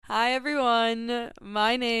Hi, everyone.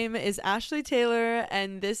 My name is Ashley Taylor,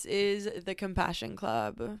 and this is the Compassion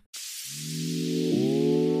Club.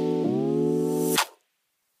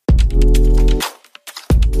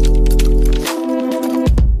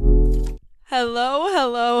 Hello,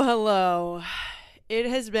 hello, hello. It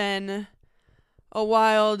has been a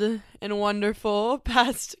wild and wonderful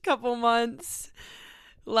past couple months.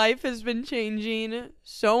 Life has been changing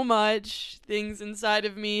so much. Things inside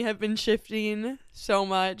of me have been shifting so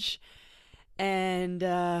much. And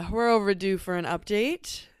we're overdue for an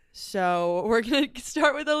update. So we're going to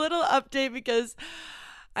start with a little update because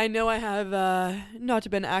I know I have not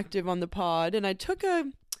been active on the pod. And I took a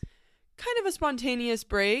kind of a spontaneous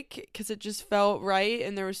break because it just felt right.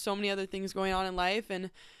 And there were so many other things going on in life.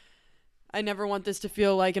 And I never want this to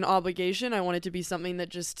feel like an obligation. I want it to be something that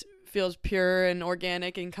just feels pure and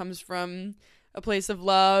organic and comes from a place of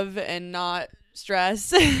love and not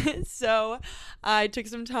stress. So I took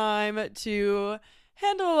some time to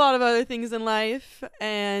handle a lot of other things in life,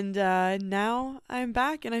 and now I'm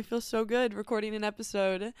back and I feel so good recording an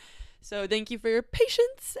episode. So thank you for your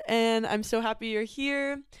patience, and I'm so happy you're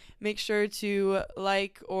here. Make sure to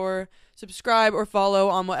like or subscribe or follow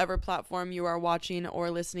on whatever platform you are watching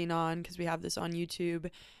or listening on, because we have this on YouTube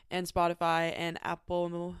and Spotify and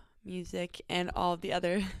Apple Music and all of the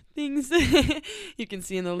other things you can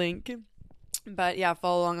see in the link. But yeah,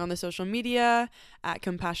 follow along on the social media at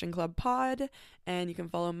Compassion Club Pod, and you can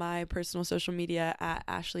follow my personal social media at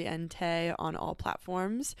Ashley N. Tay on all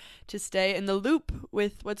platforms to stay in the loop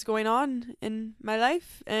with what's going on in my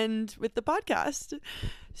life and with the podcast.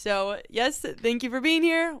 So yes, thank you for being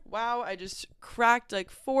here. Wow, I just cracked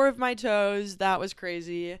like 4 of my toes. That was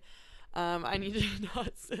crazy. I need to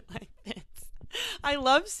not sit like this. I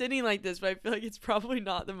love sitting like this, but I feel like it's probably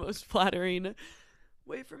not the most flattering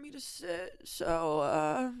way for me to sit.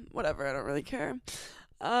 So, whatever. I don't really care.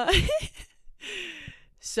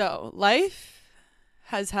 So, life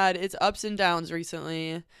has had its ups and downs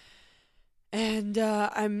recently. And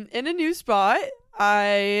I'm in a new spot.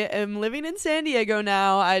 I am living in San Diego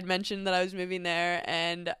now. I had mentioned that I was moving there,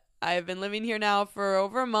 and I've been living here now for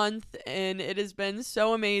over a month, and it has been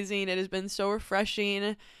so amazing. It has been so refreshing.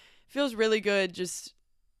 It feels really good just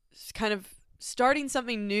kind of starting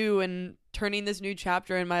something new and turning this new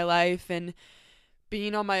chapter in my life and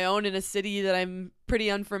being on my own in a city that I'm pretty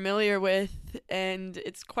unfamiliar with. And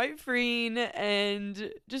it's quite freeing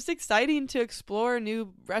and just exciting to explore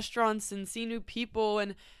new restaurants and see new people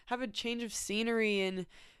and have a change of scenery and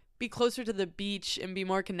be closer to the beach and be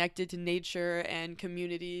more connected to nature and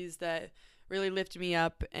communities that really lift me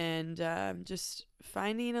up, and just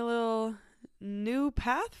finding a little new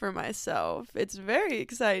path for myself. It's very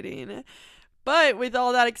exciting. But with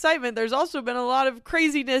all that excitement, there's also been a lot of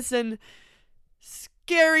craziness and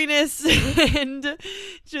scariness and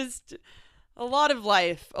just a lot of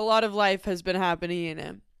life. A lot of life has been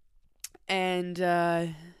happening. And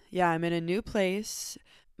yeah, I'm in a new place.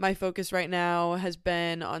 My focus right now has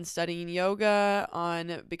been on studying yoga,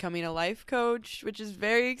 on becoming a life coach, which is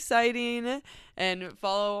very exciting. And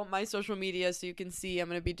follow my social media so you can see I'm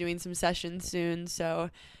going to be doing some sessions soon. So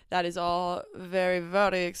that is all very,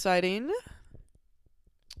 very exciting.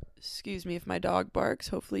 Excuse me if my dog barks.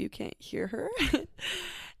 Hopefully you can't hear her.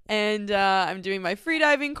 And I'm doing my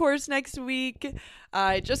freediving course next week.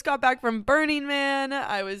 I just got back from Burning Man.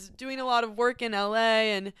 I was doing a lot of work in LA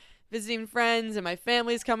and visiting friends, and my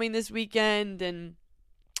family's coming this weekend, and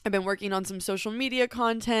I've been working on some social media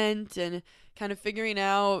content and kind of figuring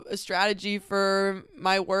out a strategy for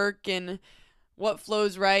my work and what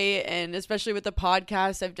flows right. And especially with the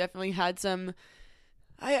podcast, I've definitely had some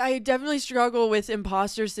I definitely struggle with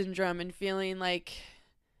imposter syndrome and feeling like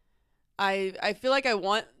I feel like I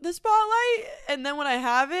want the spotlight, and then when I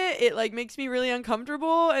have it, it like makes me really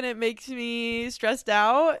uncomfortable and it makes me stressed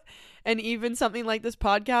out. And even something like this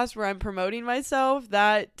podcast where I'm promoting myself,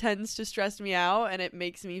 that tends to stress me out, and it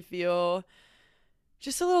makes me feel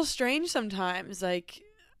just a little strange sometimes. Like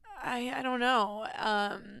I don't know.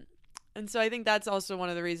 And so I think that's also one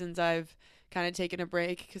of the reasons I've kind of taken a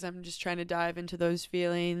break, because I'm just trying to dive into those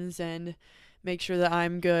feelings and make sure that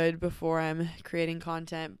I'm good before I'm creating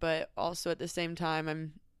content. But also at the same time,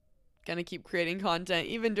 I'm going to keep creating content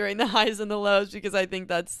even during the highs and the lows, because I think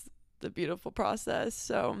that's the beautiful process.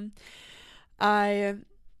 So I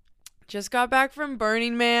just got back from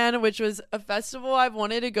Burning Man, which was a festival I've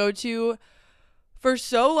wanted to go to for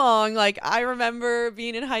so long. Like, I remember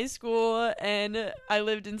being in high school and I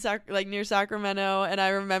lived in near Sacramento, and I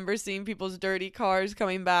remember seeing people's dirty cars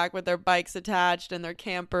coming back with their bikes attached and their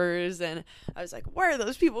campers, and I was like, where are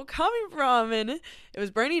those people coming from? And it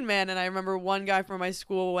was Burning Man, and I remember one guy from my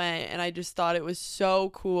school went, and I just thought it was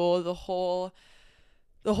so cool, the whole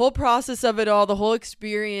process of it all, the whole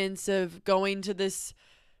experience of going to this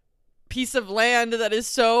piece of land that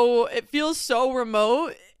is it feels so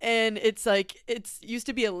remote, and it's like, it's used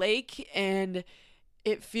to be a lake, and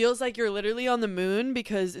it feels like you're literally on the moon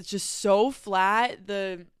because it's just so flat.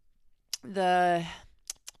 The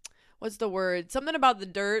what's the word? Something about the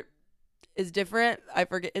dirt is different. I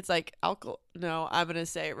forget. It's like no, I'm gonna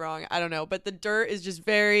say it wrong. I don't know. But the dirt is just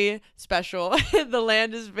very special. The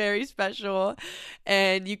land is very special,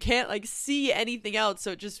 and you can't like see anything else.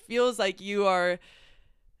 So it just feels like you are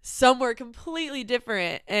somewhere completely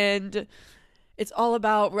different. And it's all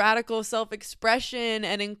about radical self-expression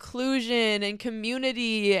and inclusion and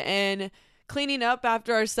community and cleaning up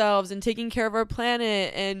after ourselves and taking care of our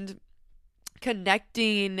planet and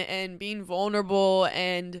connecting and being vulnerable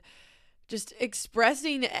and just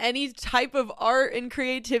expressing any type of art and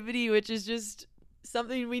creativity, which is just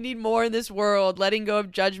something we need more in this world, letting go of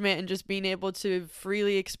judgment and just being able to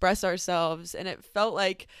freely express ourselves. And it felt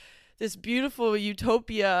like this beautiful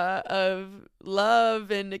utopia of love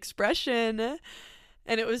and expression,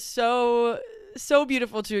 and it was so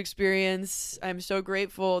beautiful to experience. I'm so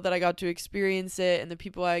grateful that I got to experience it, and the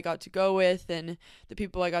people I got to go with, and the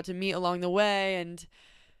people I got to meet along the way, and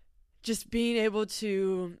just being able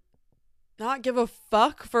to not give a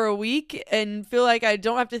fuck for a week and feel like I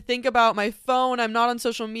don't have to think about my phone. I'm not on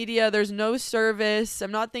social media. There's no service.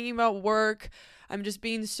 I'm not thinking about work. I'm just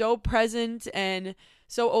being so present and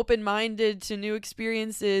so open-minded to new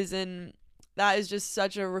experiences, and that is just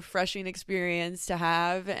such a refreshing experience to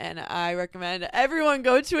have, and I recommend everyone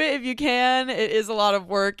go to it if you can. It is a lot of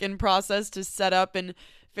work and process to set up and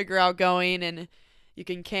figure out going, and you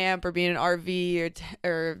can camp or be in an RV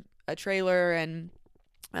or a trailer, and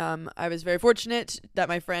I was very fortunate that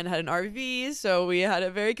my friend had an RV, so we had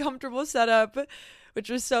a very comfortable setup, which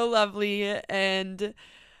was so lovely, and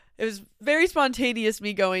it was very spontaneous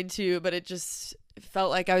me going to, but it just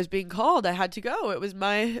felt like I was being called. I had to go. It was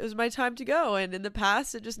my time to go. And in the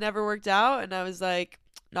past, it just never worked out. And I was like,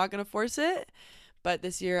 not going to force it. But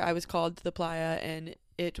this year I was called to the playa, and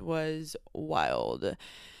it was wild.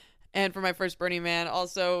 And for my first Burning Man,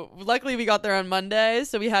 also, luckily we got there on Monday,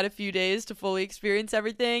 so we had a few days to fully experience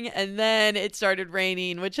everything. And then it started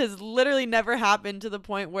raining, which has literally never happened, to the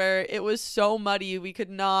point where it was so muddy we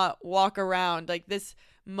could not walk around. Like, this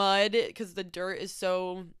mud, because the dirt is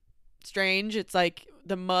so strange, it's like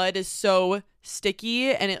the mud is so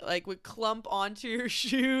sticky and it like would clump onto your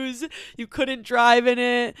shoes. You couldn't drive in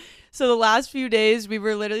it. So the last few days we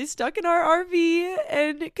were literally stuck in our RV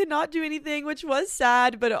and could not do anything, which was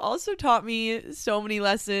sad, but it also taught me so many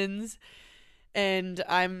lessons. And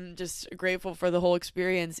I'm just grateful for the whole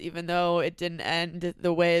experience, even though it didn't end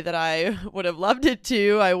the way that I would have loved it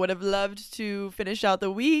to. I would have loved to finish out the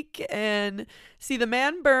week and see the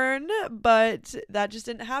man burn, but that just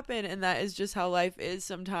didn't happen. And that is just how life is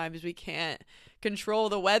sometimes. We can't control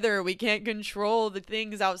the weather. We can't control the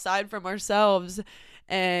things outside from ourselves.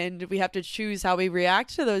 And we have to choose how we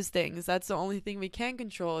react to those things. That's the only thing we can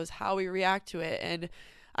control, is how we react to it. And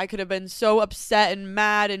I could have been so upset and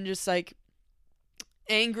mad and just like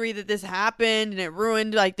angry that this happened and it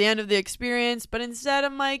ruined like the end of the experience, but instead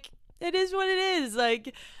I'm like, it is what it is.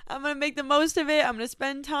 Like, I'm gonna make the most of it. I'm gonna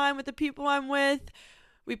spend time with the people I'm with.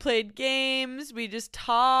 We played games, we just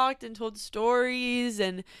talked and told stories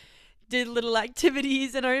and did little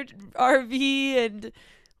activities in our RV, and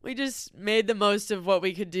we just made the most of what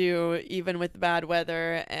we could do, even with the bad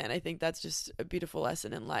weather. And I think that's just a beautiful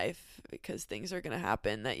lesson in life, because things are gonna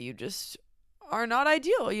happen that you just are not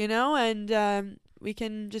ideal, and we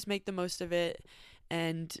can just make the most of it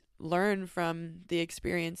and learn from the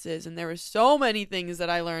experiences. And there were so many things that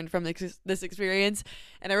I learned from this experience,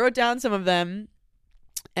 and I wrote down some of them,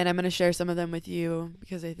 and I'm going to share some of them with you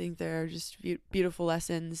because I think they're just beautiful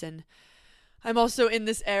lessons. And I'm also in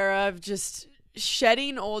this era of just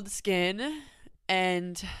shedding old skin,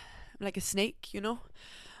 and I'm like a snake,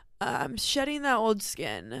 I'm shedding that old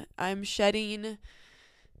skin. I'm shedding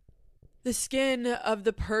the skin of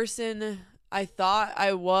the person I thought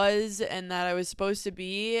I was and that I was supposed to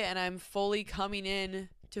be, and I'm fully coming in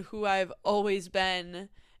to who I've always been,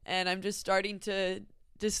 and I'm just starting to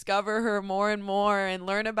discover her more and more and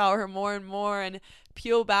learn about her more and more and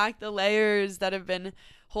peel back the layers that have been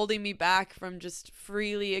holding me back from just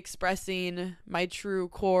freely expressing my true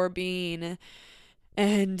core being.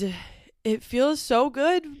 And it feels so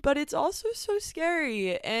good, but it's also so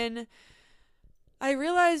scary. And I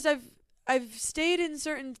realized I've stayed in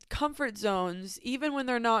certain comfort zones even when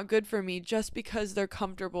they're not good for me just because they're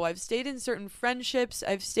comfortable. I've stayed in certain friendships,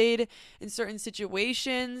 I've stayed in certain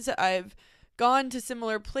situations, I've gone to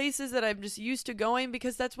similar places that I'm just used to going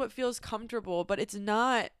because that's what feels comfortable, but it's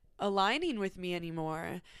not aligning with me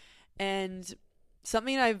anymore. And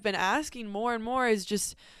something I've been asking more and more is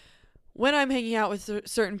just when I'm hanging out with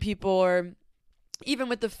certain people, or even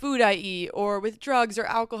with the food I eat, or with drugs or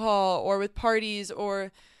alcohol, or with parties,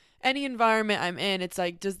 or any environment I'm in, it's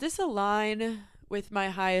like, does this align with my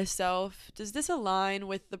highest self? Does this align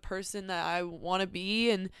with the person that I want to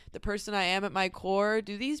be and the person I am at my core?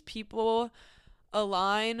 Do these people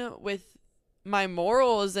align with my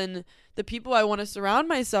morals and the people I want to surround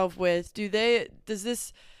myself with? Does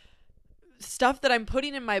this stuff that I'm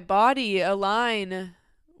putting in my body align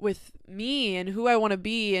with me and who I want to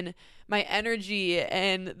be and my energy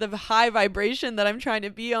and the high vibration that I'm trying to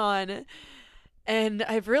be on? And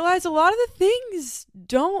I've realized a lot of the things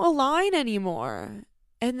don't align anymore.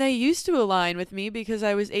 And they used to align with me because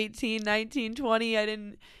I was 18, 19, 20. I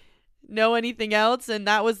didn't know anything else. And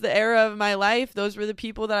that was the era of my life. Those were the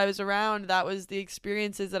people that I was around. That was the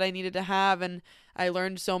experiences that I needed to have. And I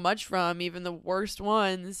learned so much from, even the worst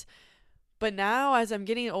ones. But now, as I'm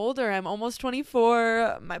getting older, I'm almost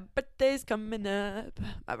 24. My birthday's coming up.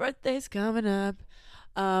 My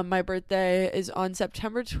birthday is on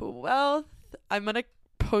September 12th. I'm going to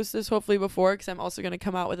post this hopefully before, because I'm also going to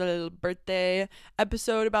come out with a little birthday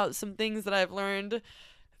episode about some things that I've learned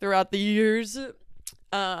throughout the years.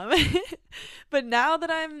 But now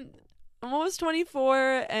that I'm almost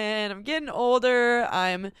 24 and I'm getting older,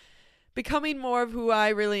 I'm becoming more of who I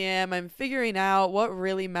really am. I'm figuring out what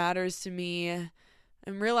really matters to me.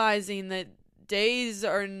 I'm realizing that days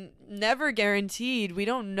are never guaranteed. We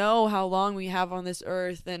don't know how long we have on this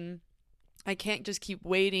earth, and I can't just keep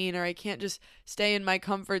waiting, or I can't just stay in my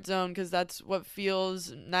comfort zone because that's what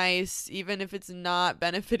feels nice, even if it's not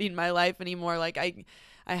benefiting my life anymore. Like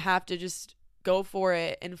I have to just go for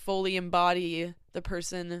it and fully embody the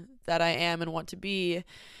person that I am and want to be.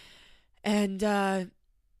 And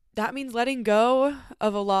that means letting go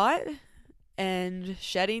of a lot and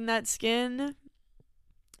shedding that skin.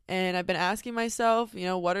 And I've been asking myself,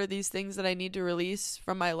 what are these things that I need to release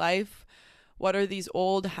from my life? What are these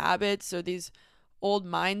old habits or these old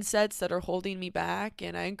mindsets that are holding me back?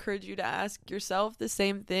 And I encourage you to ask yourself the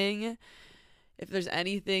same thing. If there's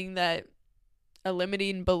anything that a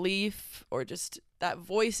limiting belief, or just that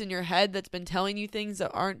voice in your head that's been telling you things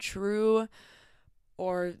that aren't true,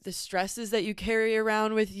 or the stresses that you carry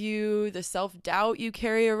around with you, the self-doubt you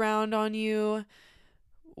carry around on you,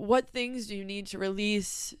 what things do you need to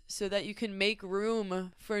release so that you can make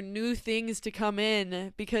room for new things to come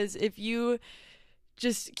in? Because if you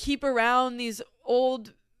just keep around these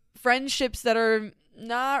old friendships that are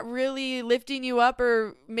not really lifting you up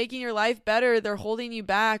or making your life better, they're holding you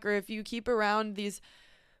back. Or if you keep around these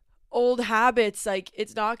old habits, like,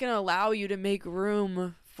 it's not going to allow you to make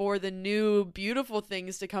room for the new beautiful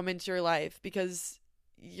things to come into your life, because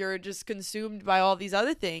you're just consumed by all these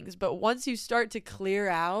other things. But once you start to clear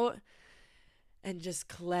out and just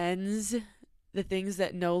cleanse the things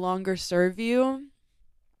that no longer serve you,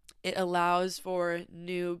 it allows for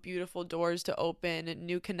new beautiful doors to open,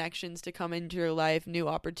 new connections to come into your life, new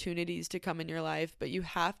opportunities to come in your life. But you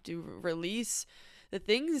have to release the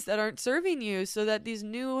things that aren't serving you so that there's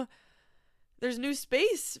new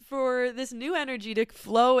space for this new energy to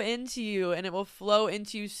flow into you, and it will flow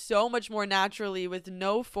into you so much more naturally with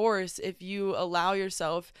no force if you allow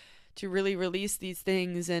yourself to really release these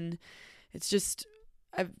things. And it's just,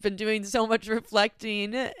 I've been doing so much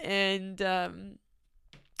reflecting, and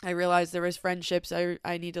I realized there was friendships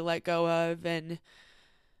I need to let go of, and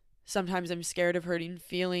sometimes I'm scared of hurting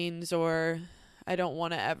feelings, or I don't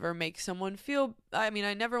want to ever make someone feel, I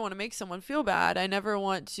never want to make someone feel bad. I never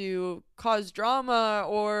want to cause drama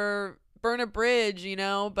or burn a bridge,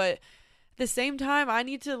 but at the same time, I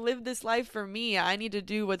need to live this life for me. I need to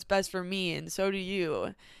do what's best for me, and so do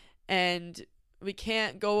you. And we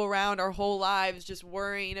can't go around our whole lives just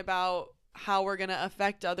worrying about how we're going to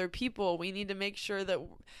affect other people. We need to make sure that,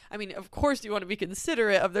 of course you want to be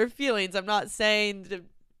considerate of their feelings. I'm not saying to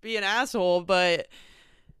be an asshole, but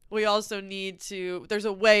we also need to, there's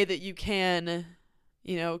a way that you can,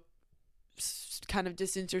 kind of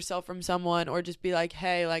distance yourself from someone, or just be like,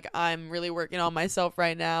 hey, like, I'm really working on myself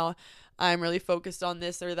right now. I'm really focused on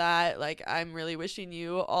this or that. Like, I'm really wishing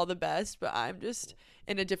you all the best, but I'm just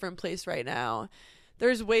in a different place right now.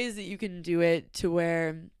 There's ways that you can do it to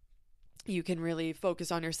where you can really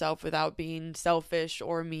focus on yourself without being selfish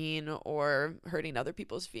or mean or hurting other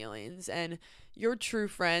people's feelings. And your true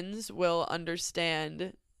friends will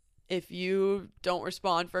understand if you don't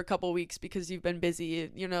respond for a couple weeks because you've been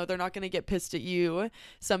busy. You know, they're not going to get pissed at you.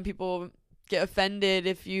 Some people get offended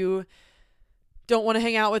if you don't want to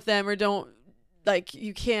hang out with them or don't, like,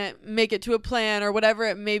 you can't make it to a plan or whatever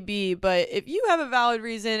it may be. But if you have a valid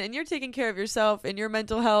reason and you're taking care of yourself and your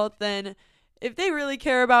mental health, then if they really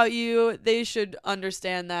care about you, they should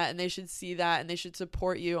understand that, and they should see that, and they should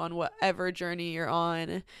support you on whatever journey you're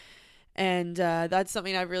on. And that's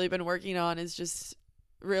something I've really been working on, is just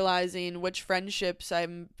realizing which friendships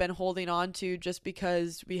I've been holding on to just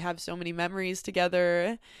because we have so many memories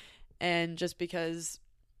together, and just because,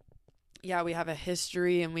 yeah, we have a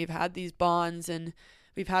history and we've had these bonds and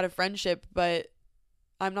we've had a friendship, but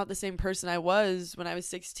I'm not the same person I was when I was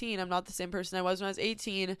 16. I'm not the same person I was when I was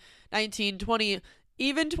 18, 19, 20,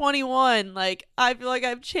 even 21. Like, I feel like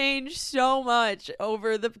I've changed so much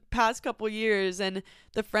over the past couple years, and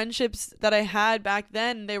the friendships that I had back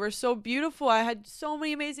then, they were so beautiful. I had so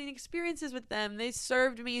many amazing experiences with them. They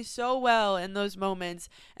served me so well in those moments,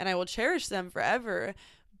 and I will cherish them forever.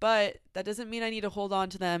 But that doesn't mean I need to hold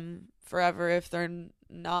on to them forever if they're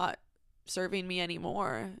not serving me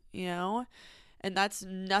anymore, you know? And that's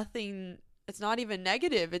nothing, it's not even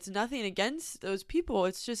negative. It's nothing against those people.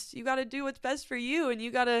 It's just, you got to do what's best for you, and you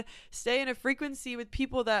got to stay in a frequency with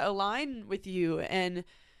people that align with you and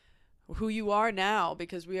who you are now,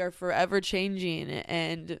 because we are forever changing,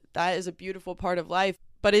 and that is a beautiful part of life.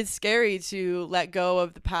 But it's scary to let go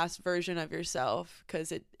of the past version of yourself,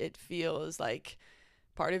 because it feels like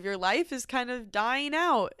part of your life is kind of dying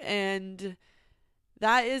out, and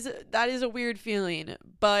that is a weird feeling.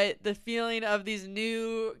 But the feeling of these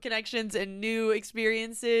new connections and new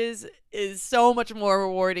experiences is so much more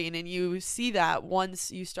rewarding, and you see that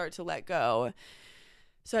once you start to let go.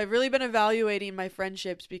 So I've really been evaluating my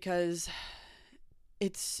friendships, because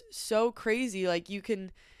it's so crazy. Like,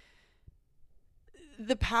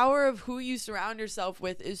 the power of who you surround yourself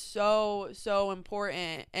with is so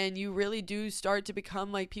important, and you really do start to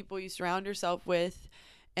become like people you surround yourself with.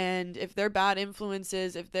 And if they're bad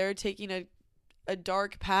influences, if they're taking a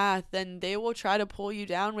dark path, then they will try to pull you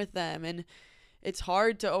down with them. And it's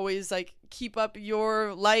hard to always, like, keep up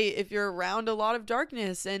your light if you're around a lot of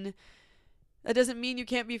darkness. And that doesn't mean you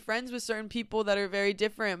can't be friends with certain people that are very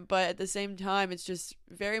different, but at the same time, it's just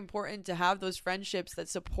very important to have those friendships that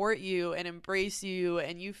support you and embrace you,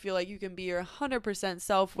 and you feel like you can be your 100%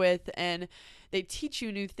 self with, and they teach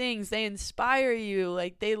you new things, they inspire you,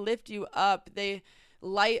 like, they lift you up, they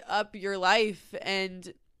light up your life,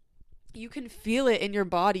 and you can feel it in your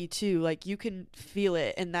body too. Like, you can feel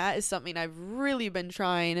it, and that is something I've really been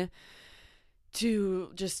trying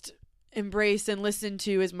to just embrace and listen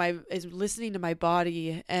to, is listening to my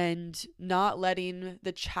body and not letting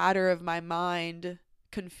the chatter of my mind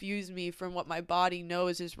confuse me from what my body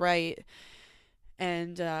knows is right.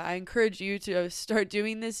 And I encourage you to start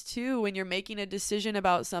doing this too. When you're making a decision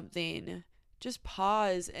about something, just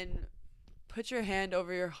pause and put your hand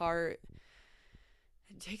over your heart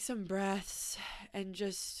and take some breaths and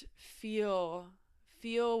just feel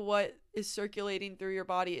what is circulating through your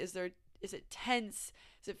body. Is it tense?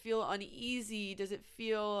 Does it feel uneasy? Does it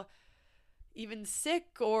feel even sick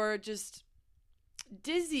or just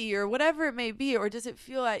dizzy or whatever it may be? Or does it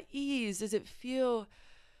feel at ease? Does it feel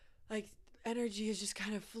like energy is just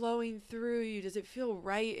kind of flowing through you? Does it feel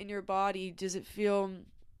right in your body? Does it feel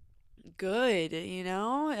good, you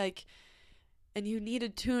know? Like, and you need to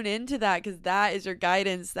tune into that, because that is your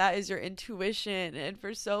guidance. That is your intuition. And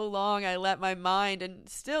for so long, I let my mind, and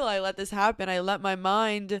still I let this happen, I let my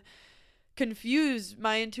mind confuse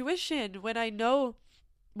my intuition when I know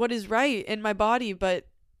what is right in my body. But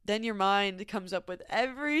then your mind comes up with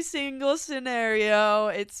every single scenario.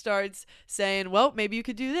 It starts saying, well, maybe you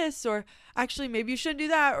could do this, or actually maybe you shouldn't do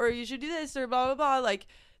that, or you should do this, or blah blah blah, like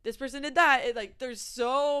this person did that. Like, there's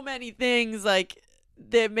so many things, like,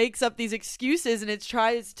 that makes up these excuses, and it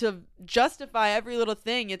tries to justify every little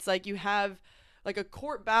thing. It's like you have like a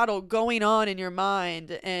court battle going on in your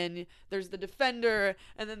mind, and there's the defender,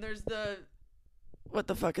 and then there's what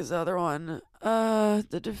the fuck is the other one?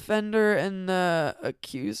 The defender and the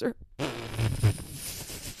accuser.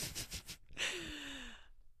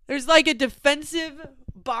 There's like a defensive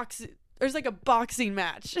there's like a boxing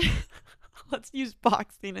match. Let's use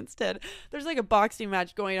boxing instead. There's like a boxing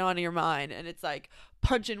match going on in your mind, and it's like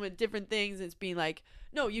punching with different things, and it's being like,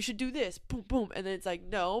 no, you should do this, boom boom, and then it's like,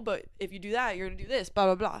 no, but if you do that, you're gonna do this, blah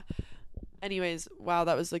blah blah. Anyways, wow,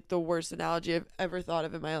 that was like the worst analogy I've ever thought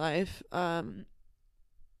of in my life.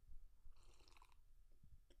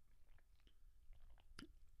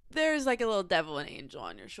 there's like a little devil and angel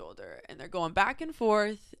on your shoulder, and they're going back and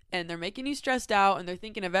forth, and they're making you stressed out, and they're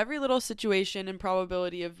thinking of every little situation and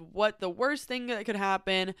probability of what the worst thing that could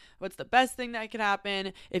happen, what's the best thing that could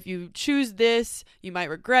happen. If you choose this, you might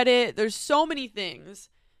regret it. There's so many things,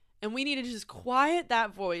 and we need to just quiet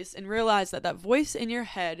that voice and realize that that voice in your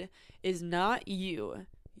head is not you.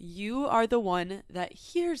 You are the one that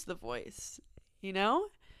hears the voice, you know?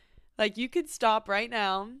 Like, you could stop right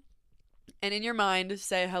now and in your mind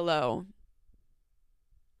say hello.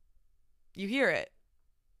 You hear it.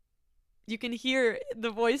 You can hear the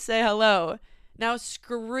voice say hello. Now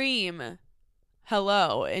scream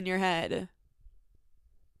hello in your head.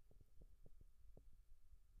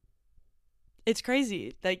 It's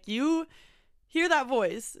crazy. Like, you hear that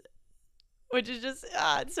voice, which is just,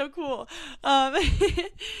 it's so cool.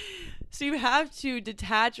 So you have to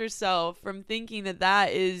detach yourself from thinking that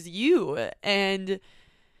that is you. And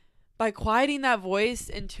by quieting that voice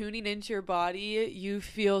and tuning into your body, you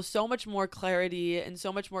feel so much more clarity and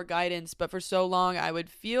so much more guidance. But for so long, I would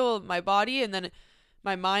feel my body, and then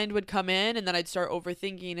my mind would come in, and then I'd start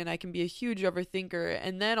overthinking, and I can be a huge overthinker.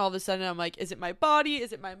 And then all of a sudden I'm like, is it my body?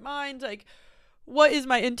 Is it my mind? Like, what is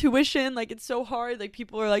my intuition? Like, it's so hard. Like,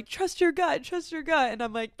 people are like, trust your gut. And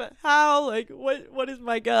I'm like, but how? Like, what is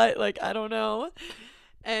my gut? Like, I don't know.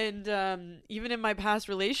 And even in my past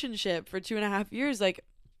relationship for 2.5 years, like,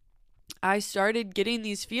 I started getting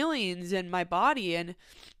these feelings in my body, and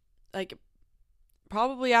like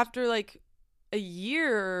probably after like a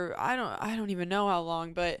year, I don't even know how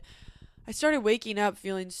long, but I started waking up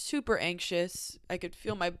feeling super anxious. I could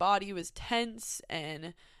feel my body was tense,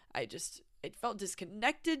 and it felt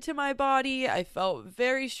disconnected to my body. I felt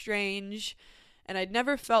very strange, and I'd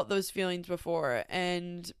never felt those feelings before,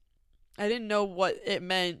 and I didn't know what it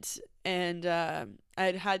meant. And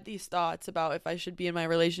I'd had these thoughts about if I should be in my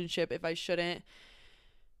relationship, if I shouldn't.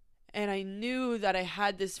 And I knew that I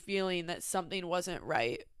had this feeling that something wasn't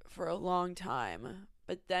right for a long time.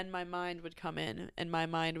 But then my mind would come in, and my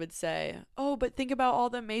mind would say, oh, but think about all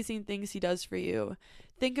the amazing things he does for you.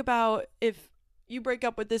 Think about if you break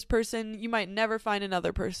up with this person, you might never find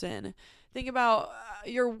another person. Think about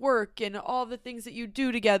your work and all the things that you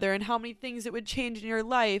do together and how many things it would change in your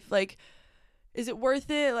life. Like, is it worth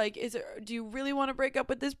it? Like, do you really want to break up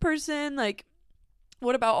with this person? Like,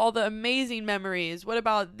 what about all the amazing memories? What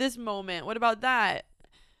about this moment? What about that?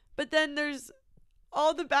 But then there's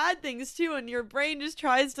all the bad things too, and your brain just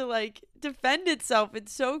tries to like defend itself.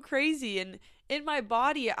 It's so crazy. And in my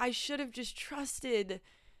body, I should have just trusted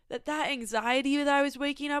that anxiety that I was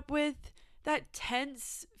waking up with, that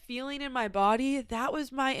tense feeling in my body, that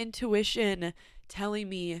was my intuition telling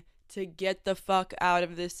me to get the fuck out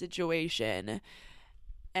of this situation.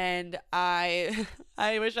 And I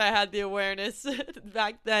wish I had the awareness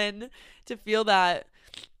back then to feel that,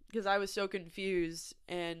 because I was so confused.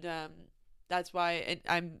 And that's why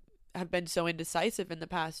have been so indecisive in the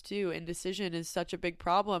past too. Indecision is such a big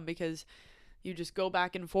problem, because you just go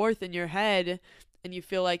back and forth in your head, and you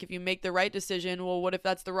feel like if you make the right decision, well, what if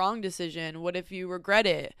that's the wrong decision? What if you regret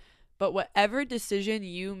it? But whatever decision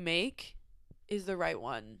you make is the right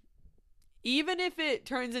one. Even if it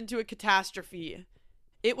turns into a catastrophe,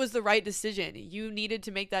 it was the right decision. You needed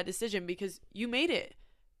to make that decision because you made it.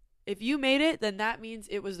 If you made it, then that means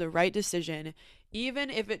it was the right decision. Even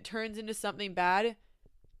if it turns into something bad,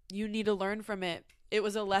 you need to learn from it. It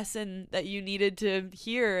was a lesson that you needed to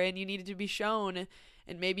hear, and you needed to be shown.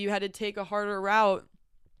 And maybe you had to take a harder route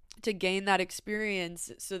to gain that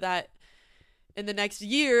experience, so that in the next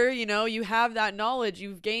year, you know, you have that knowledge,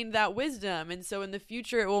 you've gained that wisdom. And so in the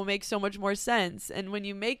future, it will make so much more sense. And when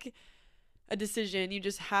you make a decision, you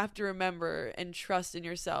just have to remember and trust in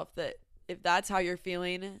yourself that if that's how you're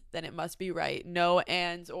feeling, then it must be right. No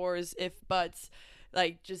ands, ors, if, buts.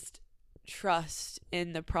 Like, just trust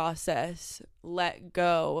in the process. Let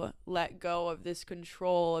go of this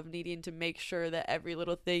control of needing to make sure that every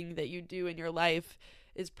little thing that you do in your life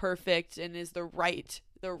is perfect and is the right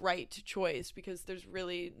choice, because there's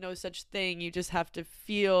really no such thing. You just have to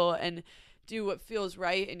feel and do what feels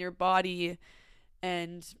right in your body.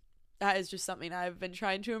 And that is just something I've been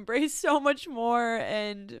trying to embrace so much more.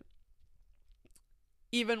 And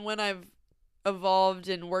even when I've evolved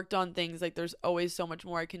and worked on things, like, there's always so much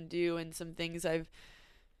more I can do. And some things I've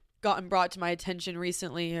gotten brought to my attention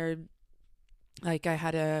recently are, like, I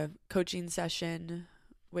had a coaching session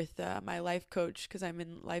with my life coach, because I'm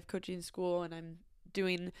in life coaching school, and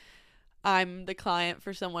I'm the client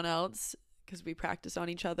for someone else, because we practice on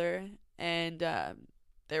each other. And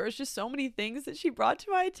there was just so many things that she brought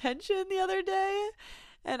to my attention the other day,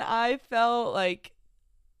 and I felt like,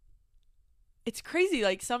 it's crazy.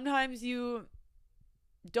 Like, sometimes you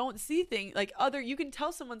don't see things like you can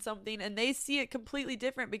tell someone something and they see it completely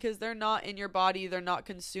different because they're not in your body, they're not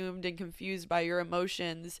consumed and confused by your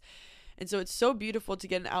emotions. And so it's so beautiful to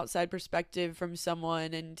get an outside perspective from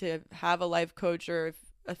someone and to have a life coach or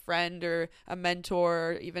a friend or a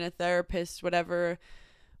mentor or even a therapist, whatever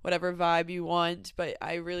vibe you want. But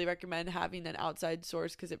I really recommend having an outside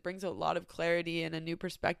source because it brings a lot of clarity and a new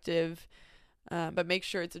perspective. But make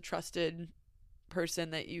sure it's a trusted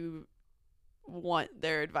person that you want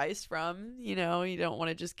their advice from. You don't want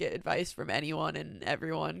to just get advice from anyone and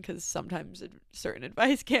everyone because sometimes certain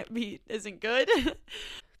advice isn't good.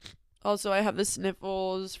 Also, I have the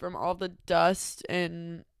sniffles from all the dust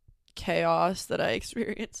and chaos that I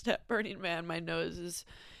experienced at Burning Man. My nose is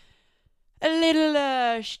a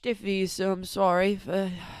little stiffy, so I'm sorry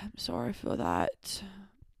for that.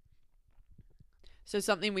 So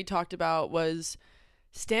something we talked about was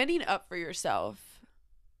standing up for yourself.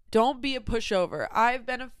 Don't be a pushover. I've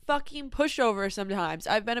been a fucking pushover sometimes.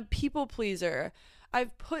 I've been a people pleaser.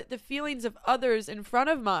 I've put the feelings of others in front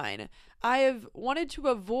of mine. I have wanted to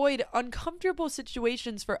avoid uncomfortable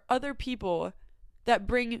situations for other people that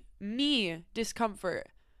bring me discomfort.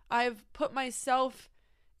 I've put myself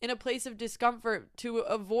in a place of discomfort to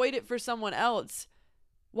avoid it for someone else.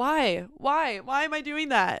 Why? Why am I doing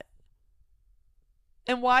that?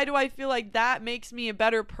 And why do I feel like that makes me a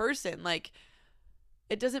better person? Like,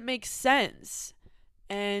 it doesn't make sense.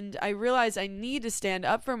 And I realize I need to stand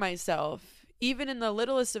up for myself, even in the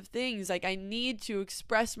littlest of things. Like, I need to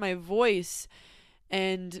express my voice.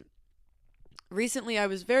 And recently I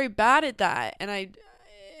was very bad at that.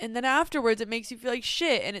 And then afterwards it makes you feel like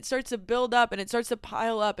shit, and it starts to build up and it starts to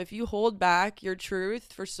pile up. If you hold back your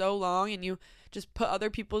truth for so long and you just put other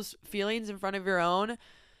people's feelings in front of your own,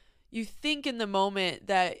 you think in the moment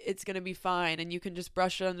that it's going to be fine and you can just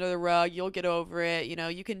brush it under the rug, you'll get over it,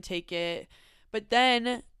 you can take it. But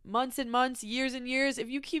then months and months, years and years, if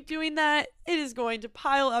you keep doing that, it is going to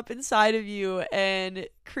pile up inside of you and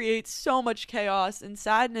create so much chaos and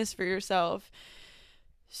sadness for yourself.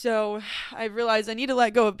 So I realized I need to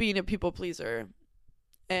let go of being a people pleaser,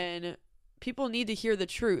 and people need to hear the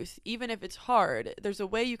truth, even if it's hard. There's a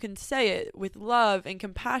way you can say it with love and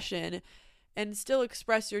compassion and still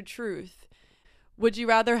express your truth. Would you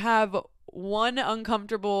rather have one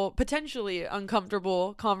potentially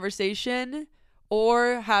uncomfortable conversation,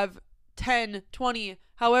 or have 10, 20,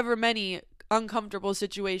 however many uncomfortable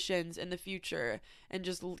situations in the future and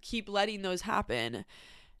just keep letting those happen?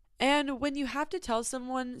 And when you have to tell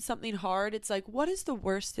someone something hard, it's like, what is the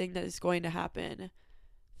worst thing that is going to happen?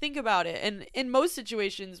 Think about it. And in most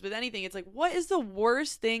situations with anything, it's like, what is the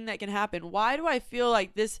worst thing that can happen? Why do I feel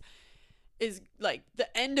like this is like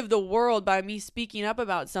the end of the world by me speaking up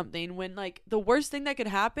about something, when like the worst thing that could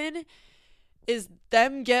happen is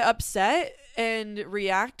them get upset and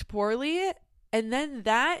react poorly? And then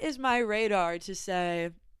that is my radar to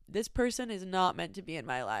say, this person is not meant to be in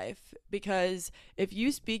my life. Because if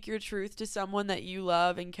you speak your truth to someone that you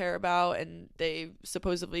love and care about, and they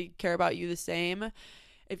supposedly care about you the same,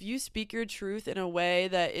 if you speak your truth in a way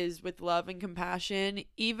that is with love and compassion,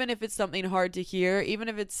 even if it's something hard to hear, even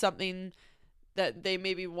if it's something that they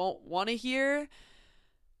maybe won't want to hear,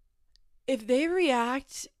 if they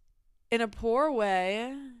react in a poor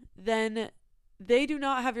way, then they do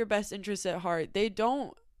not have your best interests at heart. They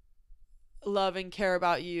don't love and care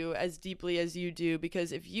about you as deeply as you do,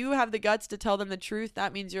 because if you have the guts to tell them the truth,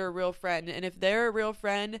 that means you're a real friend. And if they're a real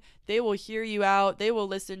friend, they will hear you out, they will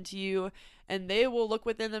listen to you, and they will look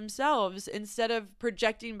within themselves instead of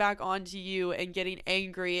projecting back onto you and getting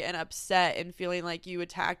angry and upset and feeling like you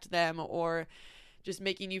attacked them, or just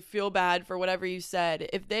making you feel bad for whatever you said.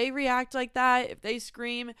 If they react like that, if they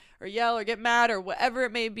scream or yell or get mad or whatever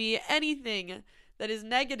it may be, anything that is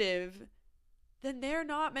negative, then they're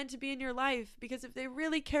not meant to be in your life. Because if they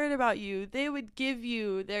really cared about you, they would give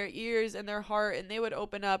you their ears and their heart, and they would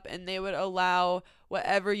open up and they would allow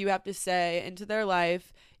whatever you have to say into their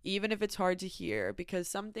life, even if it's hard to hear, because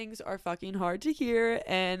some things are fucking hard to hear,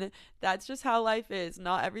 and that's just how life is.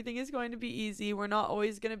 Not everything is going to be easy. We're not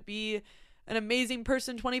always going to be an amazing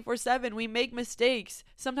person 24/7. We make mistakes.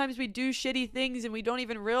 Sometimes we do shitty things and we don't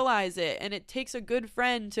even realize it, and it takes a good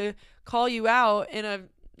friend to call you out in a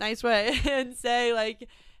nice way and say like,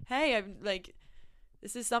 hey, I'm like,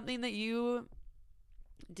 this is something that you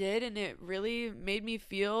did and it really made me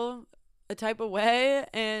feel a type of way,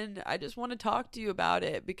 and I just want to talk to you about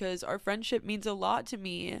it because our friendship means a lot to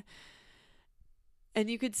me. And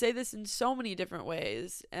you could say this in so many different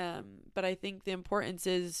ways, but I think the importance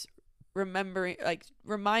is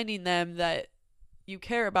reminding them that you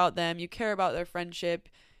care about them, you care about their friendship.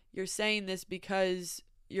 You're saying this because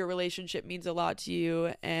your relationship means a lot to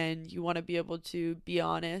you and you want to be able to be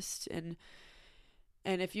honest, and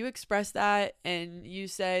if you express that and you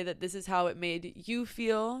say that this is how it made you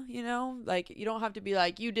feel, like you don't have to be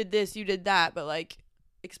like, you did this, you did that, but like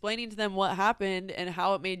explaining to them what happened and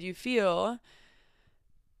how it made you feel,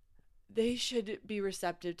 they should be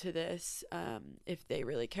receptive to this, if they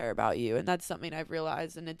really care about you. And that's something I've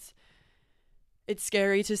realized. And it's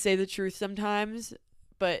scary to say the truth sometimes,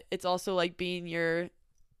 but it's also like being your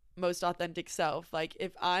most authentic self. Like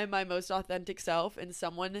if I'm my most authentic self and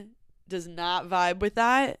someone does not vibe with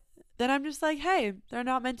that, then I'm just like, hey, they're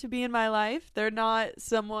not meant to be in my life. They're not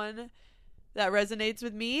someone that resonates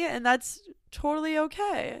with me, and that's totally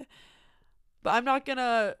okay. But I'm not going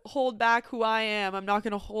to hold back who I am. I'm not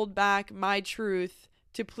going to hold back my truth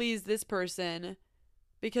to please this person,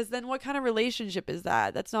 because then what kind of relationship is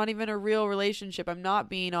that? That's not even a real relationship. I'm not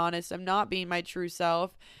being honest. I'm not being my true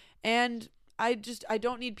self. And I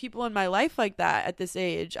don't need people in my life like that at this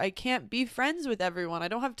age. I can't be friends with everyone. I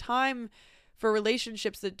don't have time for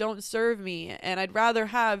relationships that don't serve me. And I'd rather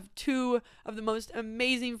have 2 of the most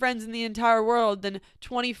amazing friends in the entire world than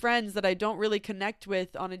 20 friends that I don't really connect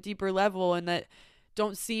with on a deeper level and that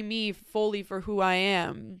don't see me fully for who I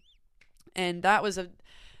am. And that's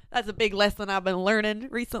a big lesson I've been learning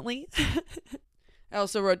recently. I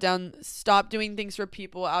also wrote down, stop doing things for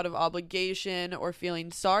people out of obligation or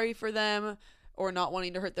feeling sorry for them or not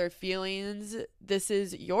wanting to hurt their feelings. This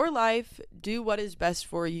is your life. Do what is best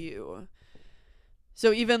for you.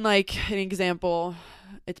 So even like an example,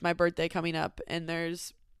 it's my birthday coming up, and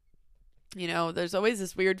there's always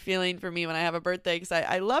this weird feeling for me when I have a birthday, because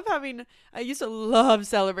I used to love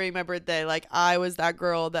celebrating my birthday. Like I was that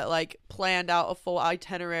girl that like planned out a full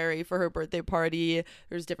itinerary for her birthday party.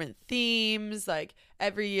 There's different themes. Like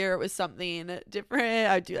every year it was something different.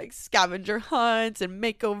 I'd do like scavenger hunts and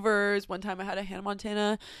makeovers. One time I had a Hannah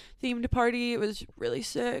Montana themed party. It was really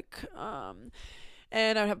sick.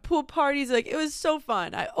 And I would have pool parties. Like, it was so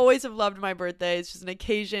fun. I always have loved my birthday. It's just an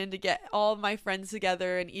occasion to get all of my friends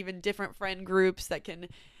together, and even different friend groups that can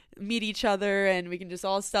meet each other, and we can just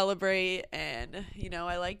all celebrate. And,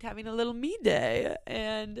 I liked having a little me day.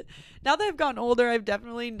 And now that I've gotten older, I've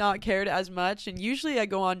definitely not cared as much. And usually I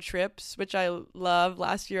go on trips, which I love.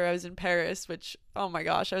 Last year I was in Paris, which, oh my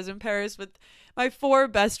gosh, I was in Paris with my 4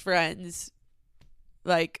 best friends.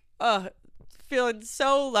 Like, feeling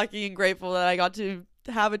so lucky and grateful that I got to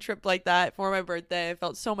have a trip like that for my birthday. I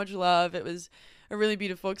felt so much love. It was a really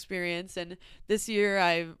beautiful experience. And this year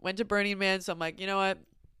I went to Burning Man, so I'm like, you know what?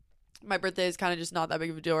 My birthday is kind of just not that big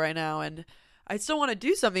of a deal right now, and I still want to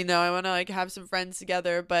do something though. I want to like have some friends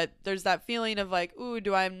together, but there's that feeling of like, ooh,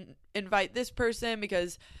 do I invite this person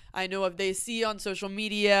because I know if they see on social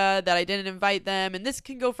media that I didn't invite them? And this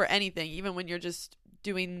can go for anything, even when you're just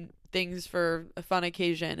doing things for a fun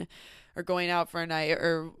occasion or going out for a night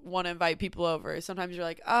or want to invite people over. Sometimes you're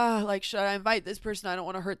like, like, should I invite this person? I don't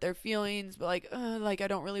want to hurt their feelings, but like I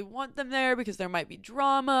don't really want them there because there might be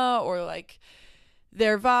drama, or like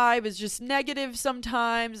their vibe is just negative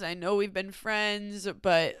sometimes. I know we've been friends,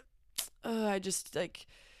 but I just like,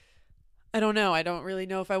 I don't know. I don't really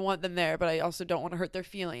know if I want them there, but I also don't want to hurt their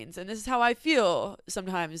feelings. And this is how I feel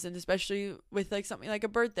sometimes. And especially with like something like a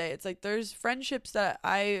birthday, it's like there's friendships that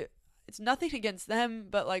it's nothing against them,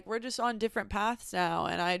 but like we're just on different paths now,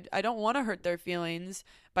 and I don't want to hurt their feelings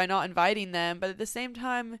by not inviting them. But at the same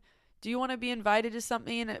time, do you want to be invited to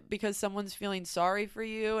something because someone's feeling sorry for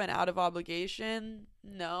you and out of obligation?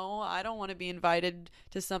 No, I don't want to be invited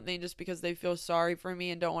to something just because they feel sorry for me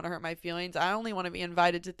and don't want to hurt my feelings. I only want to be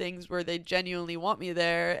invited to things where they genuinely want me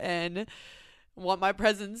there and want my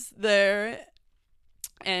presence there.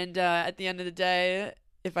 And at the end of the day,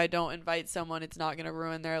 if I don't invite someone, it's not going to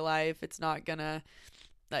ruin their life. It's not going to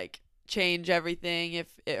like change everything.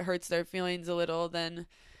 If it hurts their feelings a little, then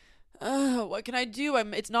what can I do?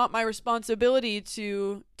 It's not my responsibility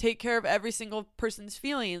to take care of every single person's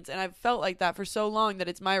feelings. And I've felt like that for so long, that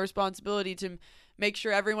it's my responsibility to make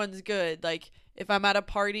sure everyone's good. Like if I'm at a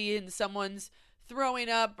party and someone's throwing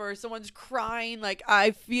up or someone's crying, like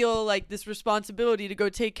I feel like this responsibility to go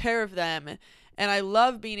take care of them. And I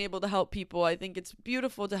love being able to help people. I think it's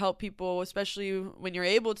beautiful to help people, especially when you're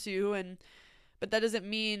able to. But that doesn't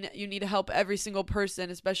mean you need to help every single person,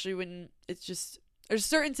 especially when it's just, there's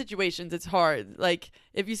certain situations it's hard. Like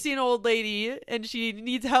if you see an old lady and she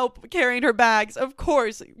needs help carrying her bags, of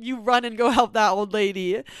course you run and go help that old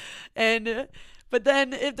lady. But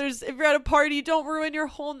then if you're at a party, don't ruin your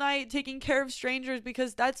whole night taking care of strangers,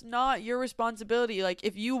 because that's not your responsibility. Like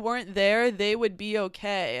if you weren't there, they would be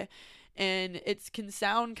okay. And it can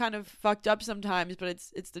sound kind of fucked up sometimes, but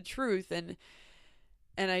it's the truth. And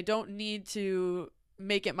I don't need to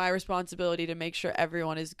make it my responsibility to make sure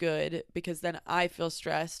everyone is good, because then I feel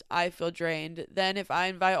stressed, I feel drained. Then if I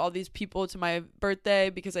invite all these people to my birthday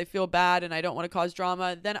because I feel bad and I don't want to cause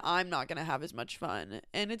drama, then I'm not going to have as much fun.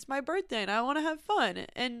 And it's my birthday and I want to have fun,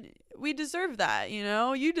 and we deserve that, you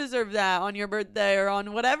know? You deserve that on your birthday or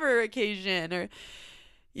on whatever occasion. Or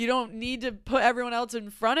you don't need to put everyone else in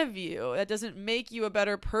front of you. That doesn't make you a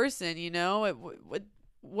better person, you know?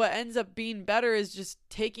 What ends up being better is just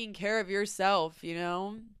taking care of yourself, you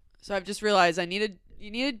know? So I've just realized you need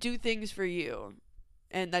to do things for you.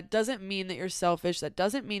 And that doesn't mean that you're selfish. That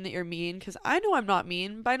doesn't mean that you're mean, because I know I'm not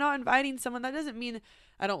mean. By not inviting someone, that doesn't mean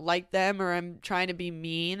I don't like them or I'm trying to be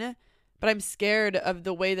mean. But I'm scared of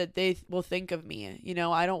the way that they will think of me. You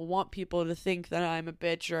know, I don't want people to think that I'm a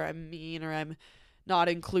bitch or I'm mean or I'm not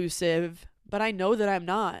inclusive. But I know that I'm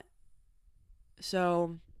not.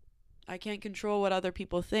 So I can't control what other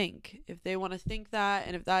people think. If they want to think that,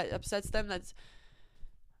 and if that upsets them,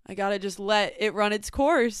 I gotta just let it run its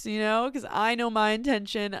course, you know? Because I know my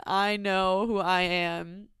intention. I know who I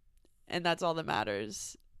am. And that's all that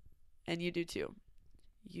matters. And you do too.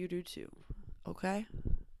 You do too. Okay?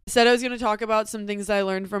 I said I was going to talk about some things I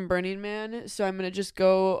learned from Burning Man. So I'm going to just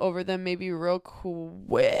go over them maybe real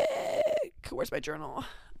quick. Where's my journal?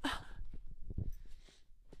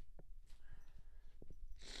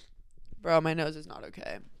 Bro, my nose is not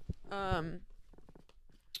okay. I'm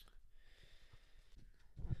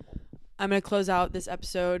going to close out this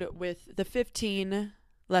episode with the 15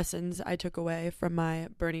 lessons I took away from my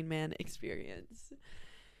Burning Man experience.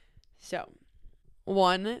 So,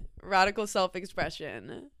 1, radical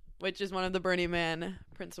self-expression, which is one of the Burning Man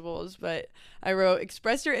principles, but I wrote,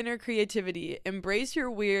 express your inner creativity, embrace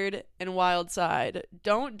your weird and wild side.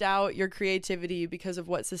 Don't doubt your creativity because of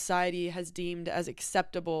what society has deemed as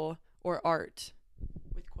acceptable or art,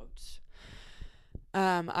 with quotes.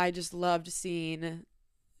 I just loved seeing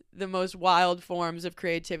the most wild forms of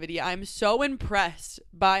creativity. I'm so impressed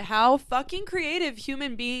by how fucking creative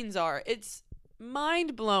human beings are. It's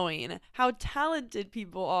mind-blowing how talented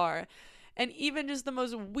people are. And even just the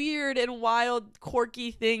most weird and wild, quirky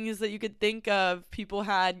things that you could think of, people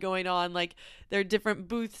had going on, like their different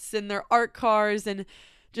booths and their art cars and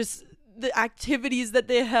just the activities that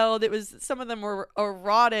they held. It was, some of them were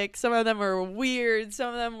erotic, some of them were weird,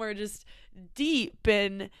 some of them were just deep,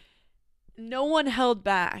 and no one held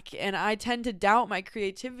back. And I tend to doubt my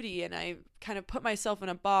creativity, and I kind of put myself in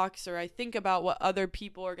a box, or I think about what other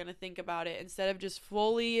people are going to think about it instead of just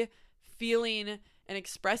fully feeling and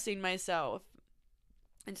expressing myself.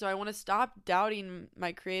 And so I want to stop doubting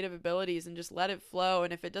my creative abilities and just let it flow.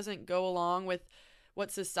 And if it doesn't go along with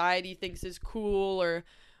what society thinks is cool or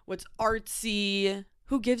what's artsy,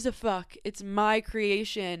 who gives a fuck? It's my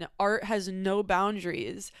creation. Art has no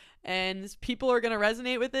boundaries, and people are going to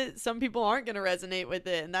resonate with it. Some people aren't going to resonate with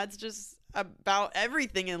it. And that's just about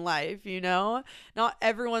everything in life, you know? Not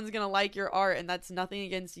everyone's going to like your art, and that's nothing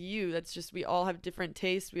against you. That's just, we all have different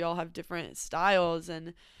tastes. We all have different styles.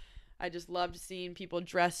 And I just loved seeing people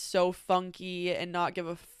dress so funky and not give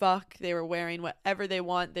a fuck. They were wearing whatever they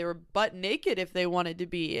want. They were butt naked if they wanted to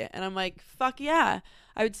be. And I'm like, fuck yeah.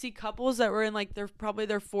 I would see couples that were in like probably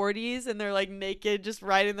their 40s and they're like naked, just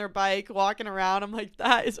riding their bike, walking around. I'm like,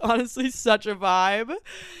 that is honestly such a vibe.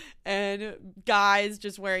 And guys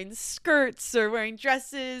just wearing skirts or wearing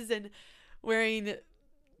dresses and wearing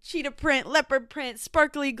cheetah print, leopard print,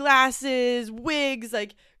 sparkly glasses, wigs,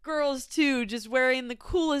 like girls too, just wearing the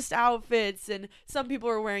coolest outfits. And some people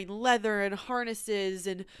are wearing leather and harnesses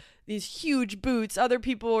and these huge boots. Other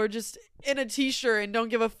people are just in a t-shirt and don't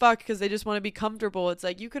give a fuck because they just want to be comfortable. It's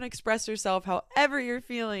like, you can express yourself however you're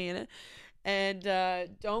feeling, and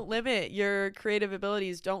don't limit your creative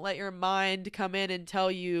abilities. Don't let your mind come in and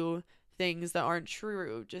tell you things that aren't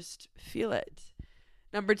true. Just feel it.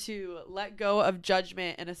 Number 2, let go of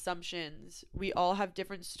judgment and assumptions. We all have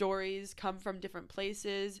different stories, come from different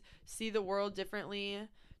places, see the world differently.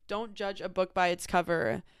 Don't judge a book by its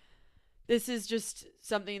cover. This is just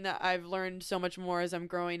something that I've learned so much more as I'm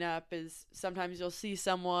growing up, is sometimes you'll see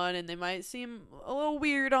someone and they might seem a little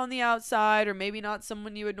weird on the outside, or maybe not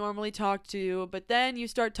someone you would normally talk to, but then you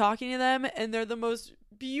start talking to them and they're the most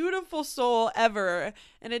beautiful soul ever.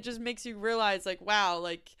 And it just makes you realize, like, wow,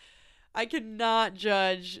 like, I cannot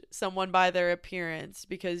judge someone by their appearance,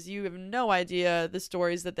 because you have no idea the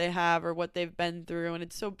stories that they have or what they've been through. And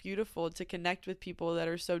it's so beautiful to connect with people that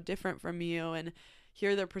are so different from you and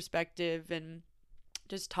hear their perspective and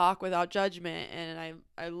just talk without judgment. And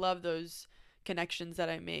I love those connections that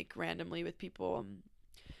I make randomly with people.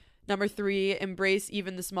 Number 3, embrace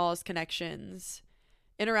even the smallest connections.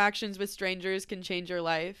 Interactions with strangers can change your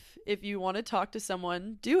life. If you want to talk to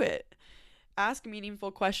someone, do it. Ask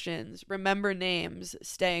meaningful questions, remember names,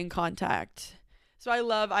 stay in contact. So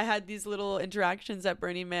I had these little interactions at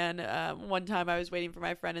Burning Man. One time I was waiting for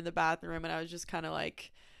my friend in the bathroom and I was just kind of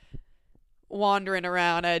like wandering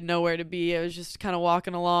around. I had nowhere to be. I was just kind of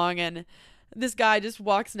walking along, and this guy just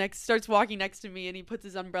starts walking next to me, and he puts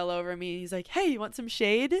his umbrella over me. He's like, "Hey, you want some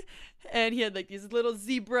shade?" And he had like these little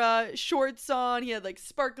zebra shorts on. He had like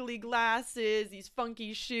sparkly glasses, these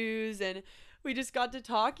funky shoes, and we just got to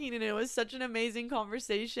talking, and it was such an amazing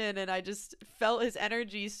conversation, and I just felt his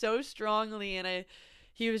energy so strongly, and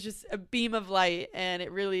he was just a beam of light, and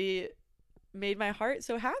it really made my heart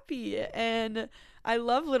so happy. And I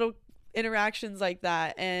love little interactions like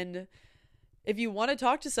that. And if you want to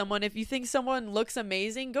talk to someone, if you think someone looks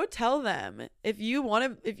amazing, go tell them. If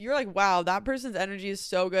you're like, wow, that person's energy is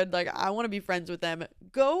so good, like I want to be friends with them,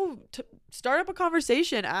 start up a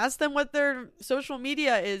conversation, ask them what their social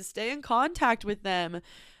media is, stay in contact with them,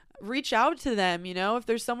 reach out to them. If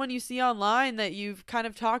there's someone you see online that you've kind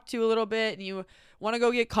of talked to a little bit and you want to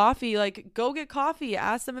go get coffee, like go get coffee,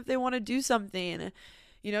 ask them if they want to do something.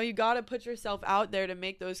 You got to put yourself out there to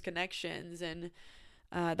make those connections. And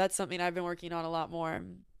that's something I've been working on a lot more.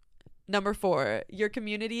 Number 4, your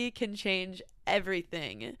community can change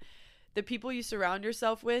everything. The people you surround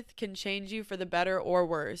yourself with can change you for the better or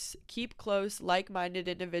worse. Keep close, like-minded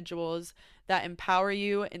individuals that empower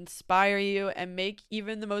you, inspire you, and make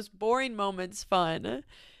even the most boring moments fun.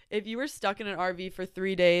 If you were stuck in an RV for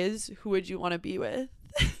 3 days, who would you want to be with?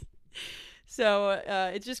 So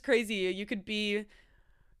it's just crazy. You could be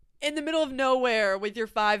in the middle of nowhere with your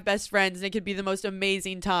 5 best friends and it could be the most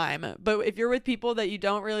amazing time. But if you're with people that you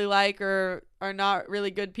don't really like or are not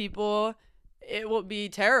really good people, it will be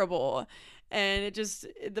terrible. And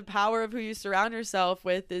the power of who you surround yourself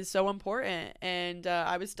with is so important. And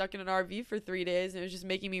I was stuck in an RV for 3 days, and it was just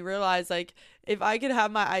making me realize, like, if I could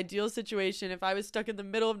have my ideal situation, if I was stuck in the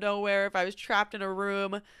middle of nowhere, if I was trapped in a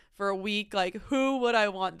room for a week, like, who would I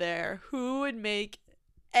want there? Who would make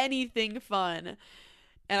anything fun?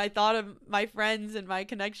 And I thought of my friends and my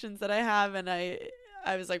connections that I have, and I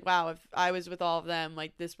was like, wow, if I was with all of them,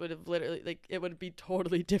 like, this would have literally, like, it would be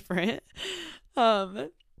totally different.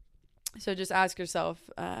 So just ask yourself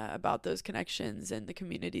about those connections and the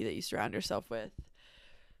community that you surround yourself with.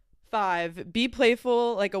 5, be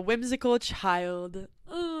playful like a whimsical child.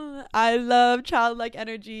 I love childlike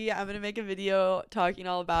energy. I'm going to make a video talking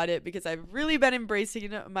all about it because I've really been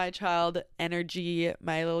embracing my child energy,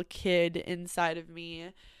 my little kid inside of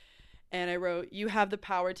me. And I wrote, you have the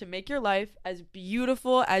power to make your life as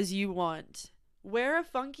beautiful as you want. Wear a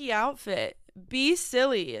funky outfit. Be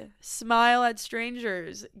silly. Smile at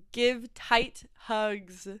strangers. Give tight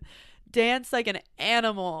hugs. Dance like an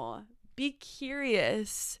animal. Be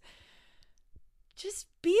curious. Just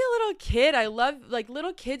be a little kid. I love, like,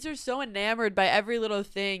 little kids are so enamored by every little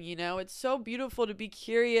thing, It's so beautiful to be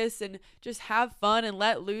curious and just have fun and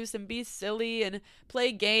let loose and be silly and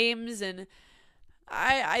play games. And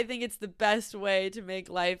I think it's the best way to make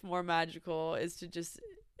life more magical is to just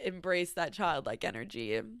embrace that childlike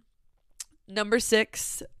energy. Number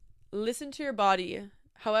 6, listen to your body.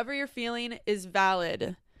 However you're feeling is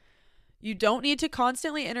valid. You don't need to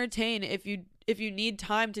constantly entertain if you need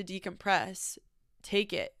time to decompress.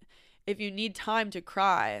 Take it. If you need time to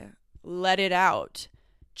cry, let it out.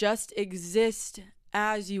 Just exist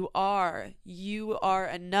as you are. You are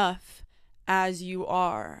enough as you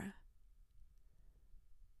are.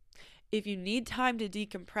 If you need time to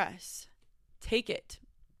decompress, take it.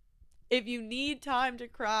 If you need time to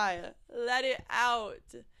cry, let it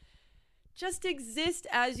out. Just exist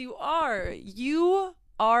as you are. You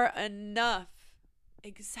are enough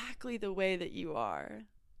exactly the way that you are.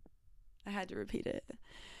 I had to repeat it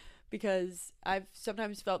because I've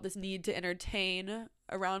sometimes felt this need to entertain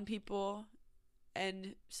around people.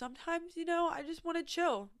 And sometimes, I just want to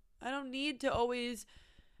chill. I don't need to always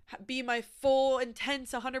be my full,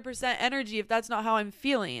 intense, 100% energy if that's not how I'm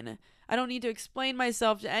feeling. I don't need to explain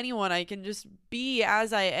myself to anyone. I can just be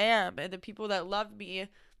as I am. And the people that love me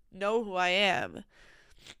know who I am.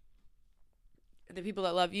 And the people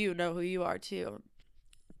that love you know who you are too.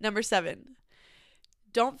 Number 7.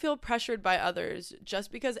 Don't feel pressured by others.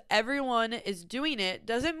 Just because everyone is doing it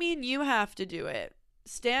doesn't mean you have to do it.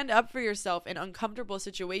 Stand up for yourself in uncomfortable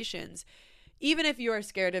situations, even if you are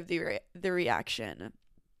scared of the reaction.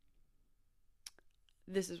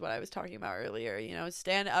 This is what I was talking about earlier.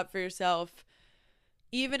 Stand up for yourself,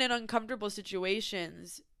 even in uncomfortable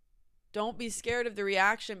situations. Don't be scared of the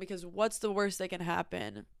reaction, because what's the worst that can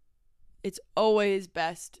happen? It's always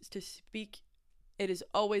best to speak. It is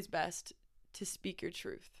always best to speak your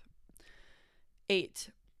truth. 8,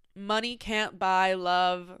 money can't buy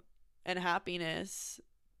love. and happiness.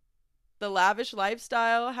 The lavish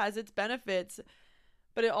lifestyle has its benefits,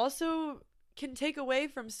 but it also can take away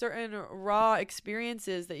from certain raw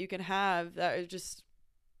experiences that you can have that are just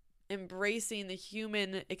embracing the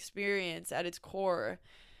human experience at its core.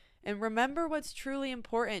 And remember what's truly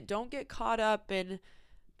important. Don't get caught up in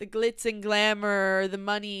the glitz and glamour, the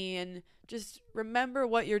money, and just remember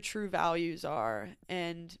what your true values are.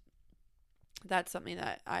 And that's something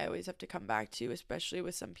that I always have to come back to, especially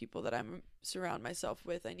with some people that I'm surround myself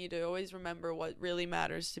with. I need to always remember what really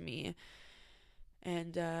matters to me.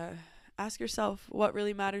 And ask yourself what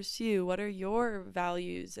really matters to you. What are your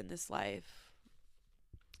values in this life?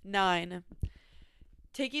 9.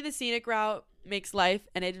 Taking the scenic route makes life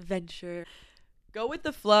an adventure. Go with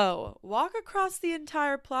the flow. Walk across the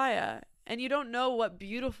entire playa, and you don't know what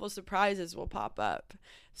beautiful surprises will pop up.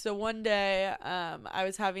 So one day, I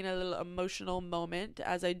was having a little emotional moment,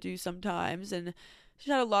 as I do sometimes, and just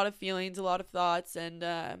had a lot of feelings, a lot of thoughts, and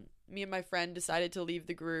me and my friend decided to leave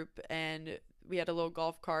the group, and we had a little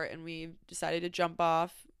golf cart, and we decided to jump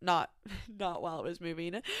off. Not while it was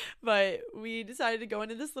moving, but we decided to go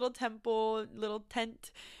into this little temple, little tent,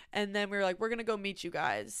 and then we were like, we're gonna go meet you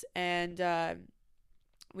guys. And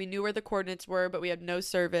we knew where the coordinates were, but we had no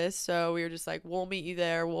service, so we were just like, we'll meet you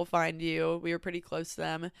there, we'll find you. We were pretty close to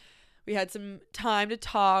them. We had some time to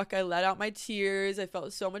talk. I let out my tears. I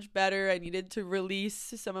felt so much better. I needed to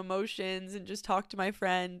release some emotions and just talk to my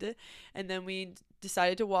friend. And then we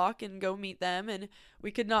decided to walk and go meet them, and we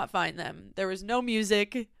could not find them. There was no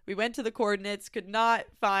music. We went to the coordinates, could not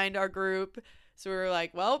find our group. So we were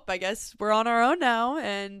like, well, I guess we're on our own now.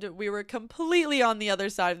 And we were completely on the other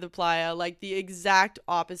side of the playa, like the exact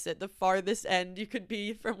opposite, the farthest end you could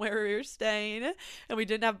be from where we were staying. And we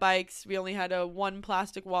didn't have bikes. We only had one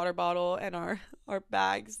plastic water bottle and our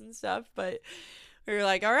bags and stuff. But we were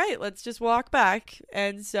like, all right, let's just walk back.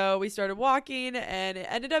 And so we started walking, and it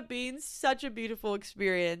ended up being such a beautiful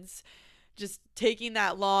experience. Just taking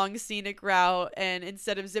that long scenic route, and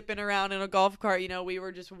instead of zipping around in a golf cart, we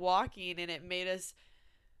were just walking, and it made us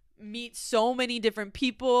meet so many different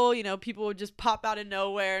people. People would just pop out of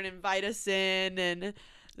nowhere and invite us in. And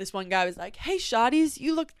this one guy was like, hey, shawties,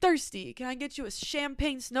 you look thirsty. Can I get you a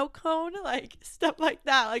champagne snow cone? Like, stuff like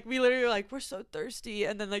that. Like, we literally were like, we're so thirsty.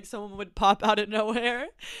 And then, like, someone would pop out of nowhere.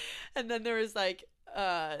 And then there was, like,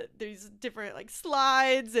 these different, like,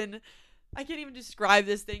 slides, and I can't even describe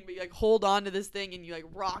this thing, but you like hold on to this thing and you like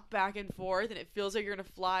rock back and forth, and it feels like you're gonna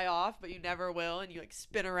fly off, but you never will, and you like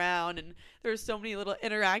spin around. And there's so many little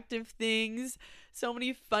interactive things, so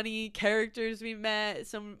many funny characters we met,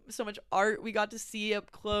 so much art we got to see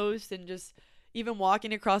up close, and just even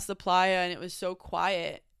walking across the playa, and it was so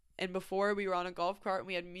quiet. And before, we were on a golf cart and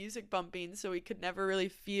we had music bumping, so we could never really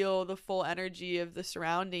feel the full energy of the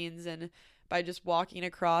surroundings. And by just walking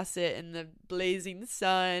across it in the blazing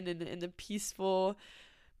sun and in the peaceful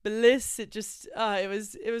bliss, it just it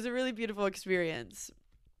was a really beautiful experience.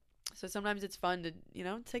 So sometimes it's fun to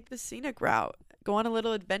take the scenic route, go on a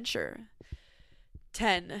little adventure.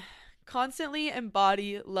 10. Constantly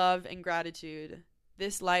embody love and gratitude.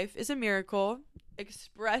 This life is a miracle.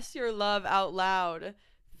 Express your love out loud.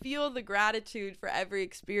 Feel the gratitude for every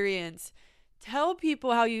experience. Tell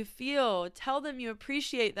people how you feel. Tell them you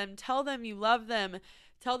appreciate them. Tell them you love them.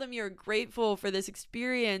 Tell them you're grateful for this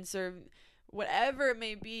experience, or whatever it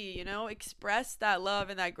may be. Express that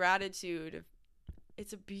love and that gratitude.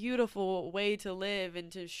 It's a beautiful way to live,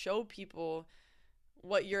 and to show people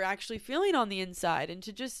what you're actually feeling on the inside, and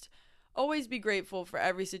to just always be grateful for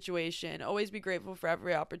every situation. Always be grateful for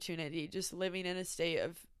every opportunity. Just living in a state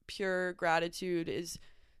of pure gratitude is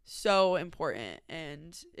so important,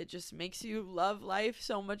 and it just makes you love life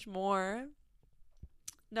so much more.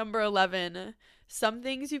 Number 11, some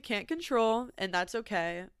things you can't control, and that's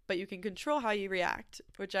okay, but you can control how you react,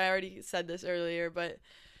 which I already said this earlier, but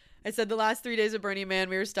I said the last 3 days of Burning Man,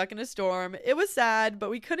 we were stuck in a storm. It was sad, but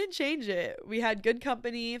we couldn't change it. We had good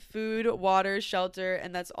company, food, water, shelter,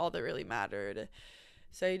 and that's all that really mattered.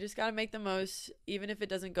 So you just got to make the most, even if it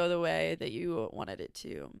doesn't go the way that you wanted it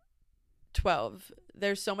to. 12.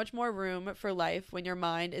 There's so much more room for life when your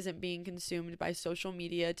mind isn't being consumed by social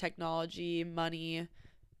media, technology, money,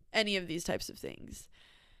 any of these types of things.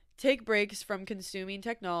 Take breaks from consuming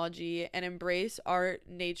technology and embrace art,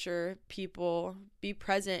 nature, people. Be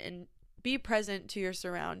present to your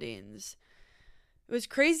surroundings. It was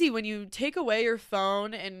crazy when you take away your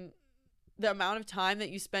phone, and the amount of time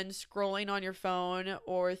that you spend scrolling on your phone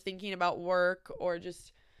or thinking about work or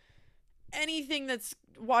just anything that's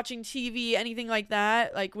watching TV, anything like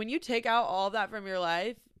that. Like, when you take out all that from your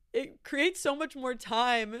life, it creates so much more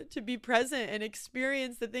time to be present and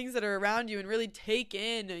experience the things that are around you and really take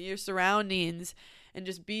in your surroundings and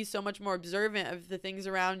just be so much more observant of the things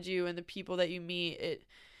around you and the people that you meet.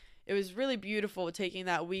 It was really beautiful taking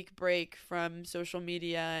that week break from social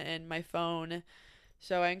media and my phone.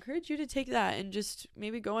 So I encourage you to take that and just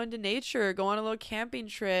maybe go into nature, go on a little camping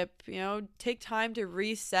trip, take time to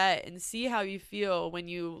reset and see how you feel when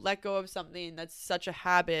you let go of something that's such a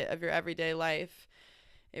habit of your everyday life.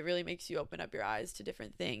 It really makes you open up your eyes to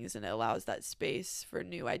different things, and it allows that space for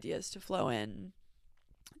new ideas to flow in.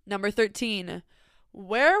 Number 13,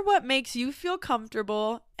 wear what makes you feel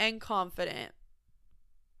comfortable and confident.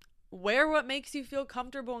 Wear what makes you feel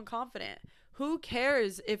comfortable and confident. Who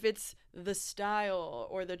cares if it's the style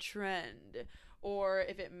or the trend or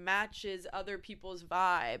if it matches other people's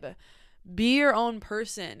vibe? Be your own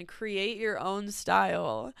person. Create your own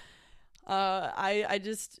style.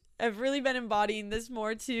 I've really been embodying this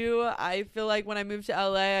more too. I feel like when I moved to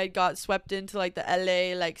LA, I got swept into like the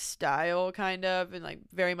LA like style kind of, and like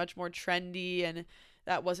very much more trendy, and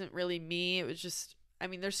that wasn't really me. It was just, I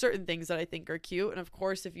mean, there's certain things that I think are cute, and of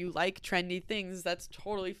course if you like trendy things, that's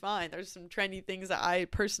totally fine. There's some trendy things that I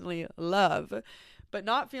personally love, but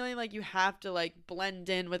not feeling like you have to like blend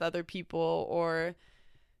in with other people or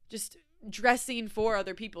just dressing for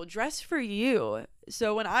other people. Dress for you.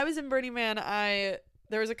 So when I was in Burning Man,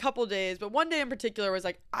 there was a couple days, but one day in particular was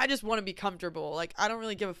like, I just want to be comfortable. Like, I don't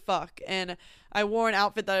really give a fuck. And I wore an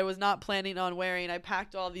outfit that I was not planning on wearing. I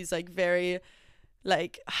packed all these like very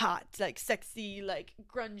like hot, like sexy, like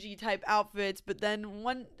grungy type outfits. But then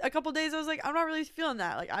a couple days I was like, I'm not really feeling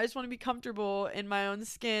that. Like, I just want to be comfortable in my own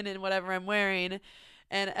skin and whatever I'm wearing.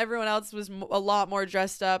 And everyone else was a lot more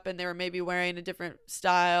dressed up, and they were maybe wearing a different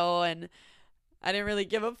style, and I didn't really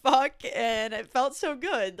give a fuck, and it felt so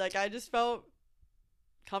good. Like, I just felt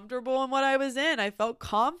comfortable in what I was in. I felt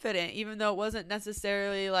confident, even though it wasn't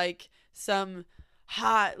necessarily like some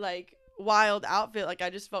hot, like wild outfit. Like, I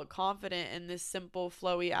just felt confident in this simple,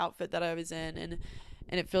 flowy outfit that I was in, and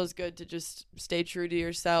it feels good to just stay true to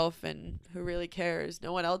yourself. And who really cares?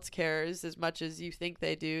 No one else cares as much as you think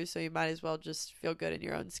they do, so you might as well just feel good in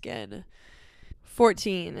your own skin.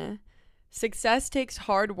 14. Success takes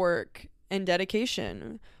hard work and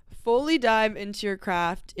dedication. Fully dive into your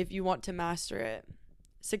craft if you want to master it.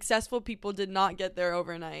 Successful people did not get there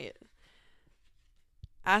overnight.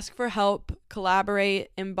 Ask for help,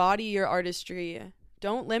 collaborate, embody your artistry.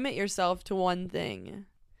 Don't limit yourself to one thing.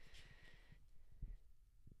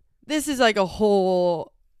 This is like a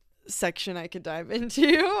whole section I could dive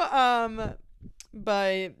into.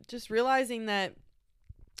 But just realizing that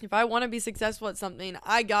if I want to be successful at something,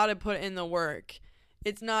 I gotta put in the work.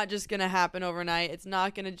 It's not just gonna happen overnight. It's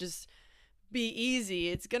not gonna just be easy.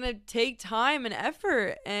 It's gonna take time and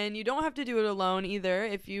effort, and you don't have to do it alone either.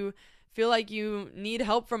 If you feel like you need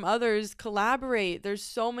help from others, collaborate. There's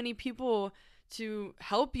so many people to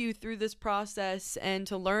help you through this process and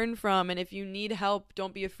to learn from. And if you need help,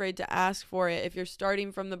 don't be afraid to ask for it. If you're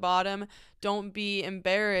starting from the bottom, don't be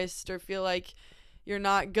embarrassed or feel like you're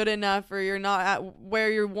not good enough or you're not at where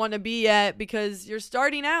you want to be yet, because you're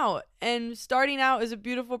starting out, and starting out is a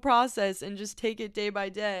beautiful process, and just take it day by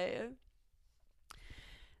day.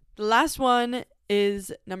 The last one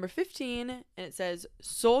is number 15, and it says,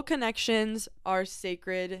 soul connections are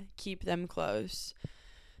sacred. Keep them close.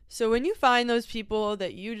 So when you find those people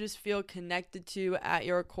that you just feel connected to at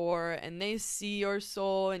your core, and they see your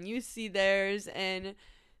soul and you see theirs, and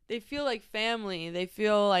they feel like family, they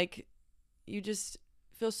feel like you just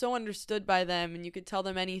feel so understood by them and you could tell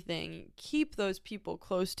them anything, keep those people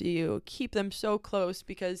close to you. Keep them so close,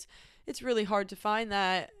 because it's really hard to find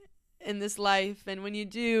that in this life. And when you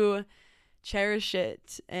do, cherish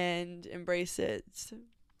it and embrace it.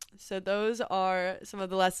 So those are some of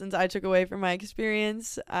the lessons I took away from my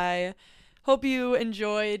experience. I hope you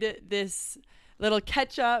enjoyed this little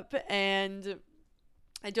catch up, and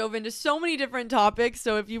I dove into so many different topics.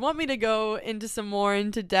 So if you want me to go into some more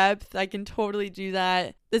into depth, I can totally do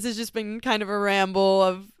that. This has just been kind of a ramble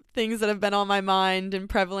of things that have been on my mind and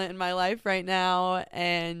prevalent in my life right now.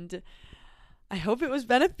 And I hope it was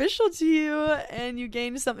beneficial to you and you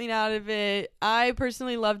gained something out of it. I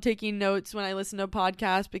personally love taking notes when I listen to a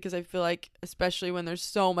podcast, because I feel like, especially when there's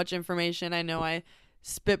so much information, I know I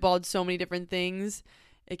spitballed so many different things.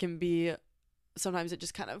 It can be, sometimes it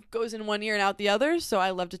just kind of goes in one ear and out the other. So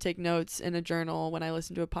I love to take notes in a journal when I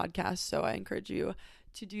listen to a podcast. So I encourage you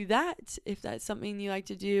to do that if that's something you like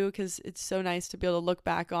to do, because it's so nice to be able to look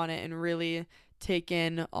back on it and really take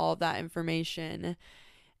in all that information.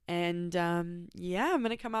 And yeah, I'm going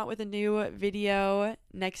to come out with a new video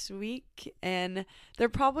next week, and they're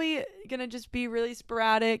probably going to just be really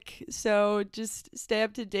sporadic. So just stay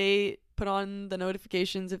up to date, put on the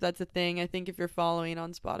notifications if that's a thing. I think if you're following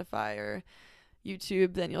on Spotify or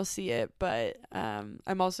YouTube, then you'll see it. But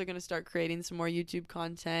I'm also going to start creating some more YouTube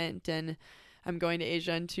content, and I'm going to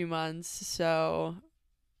Asia in 2 months. So,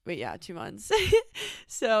 wait, yeah, 2 months.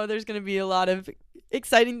 So there's going to be a lot of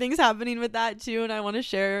exciting things happening with that too, and I want to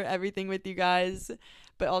share everything with you guys,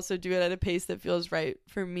 but also do it at a pace that feels right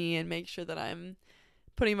for me and make sure that I'm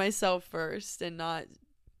putting myself first and not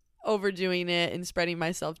overdoing it and spreading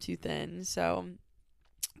myself too thin. So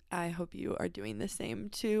I hope you are doing the same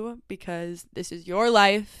too, because this is your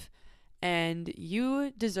life and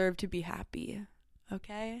you deserve to be happy.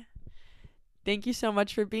 Okay? Thank you so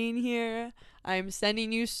much for being here. I'm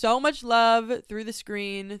sending you so much love through the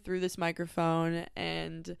screen, through this microphone,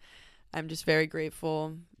 and I'm just very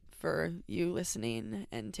grateful for you listening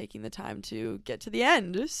and taking the time to get to the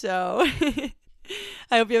end. So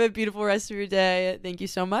I hope you have a beautiful rest of your day. Thank you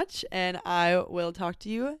so much, and I will talk to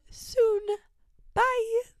you soon.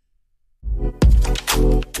 Bye.